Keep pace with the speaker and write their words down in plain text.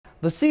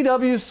The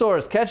CW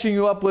source catching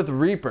you up with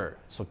Reaper,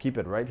 so keep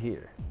it right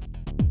here.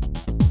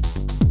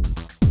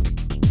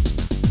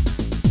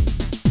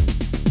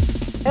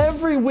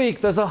 Every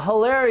week there's a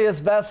hilarious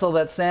vessel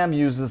that Sam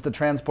uses to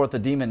transport the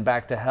demon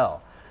back to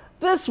hell.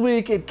 This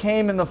week it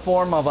came in the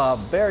form of a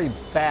very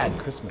bad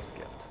Christmas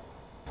gift.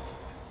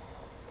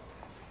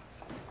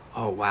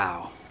 Oh,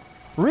 wow.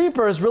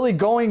 Reaper is really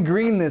going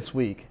green this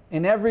week,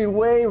 in every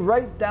way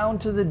right down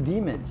to the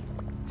demon.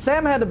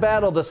 Sam had to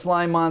battle the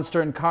slime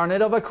monster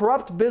incarnate of a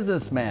corrupt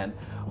businessman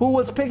who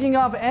was picking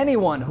off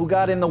anyone who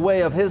got in the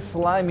way of his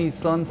slimy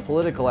son's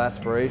political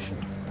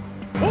aspirations.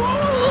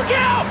 Whoa, look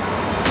out!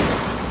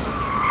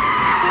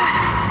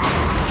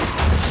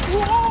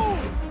 Whoa!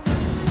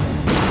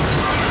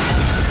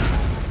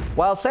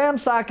 While Sam,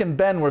 Sock, and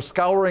Ben were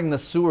scouring the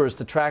sewers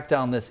to track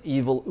down this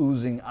evil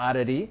oozing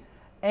oddity,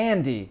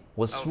 Andy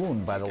was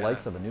swooned by the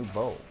likes of a new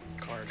beau.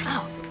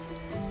 Oh.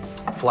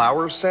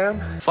 Flowers, Sam?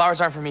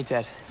 Flowers aren't for me,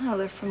 Ted. Oh,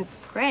 they're from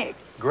Greg.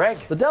 Greg?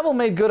 The devil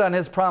made good on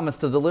his promise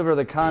to deliver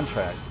the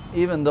contract,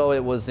 even though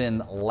it was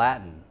in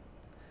Latin.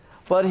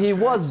 But he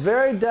was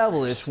very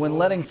devilish when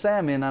letting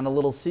Sam in on a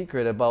little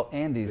secret about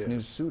Andy's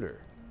new suitor.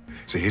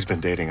 See, he's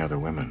been dating other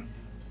women.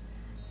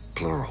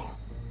 Plural.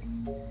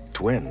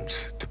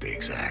 Twins, to be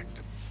exact.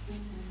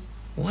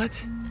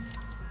 What?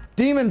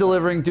 Demon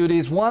delivering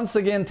duties once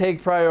again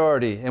take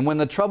priority, and when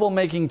the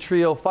troublemaking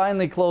trio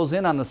finally close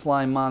in on the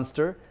slime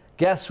monster,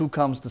 guess who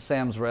comes to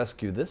Sam's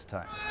rescue this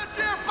time?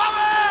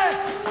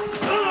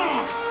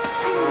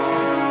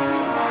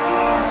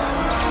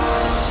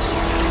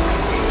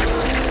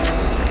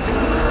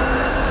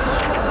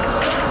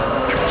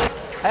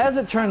 As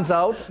it turns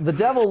out, the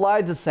devil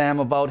lied to Sam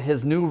about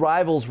his new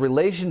rival's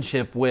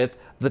relationship with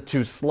the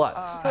two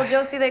sluts. Told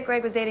Josie that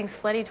Greg was dating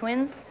slutty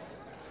twins.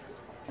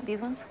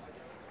 These ones?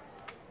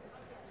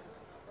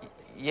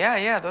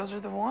 Yeah, those are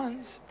the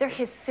ones. They're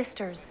his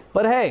sisters.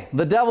 But hey,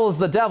 the devil is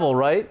the devil,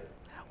 right?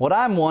 What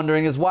I'm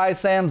wondering is why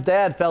Sam's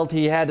dad felt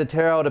he had to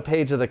tear out a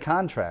page of the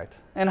contract.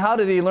 And how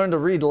did he learn to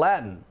read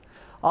Latin?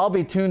 I'll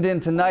be tuned in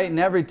tonight and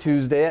every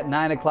Tuesday at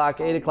 9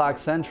 o'clock, 8 o'clock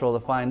Central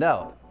to find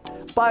out.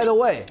 By the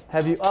way,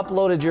 have you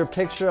uploaded your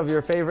picture of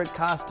your favorite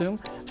costume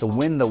to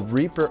win the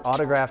Reaper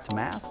autographed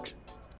mask?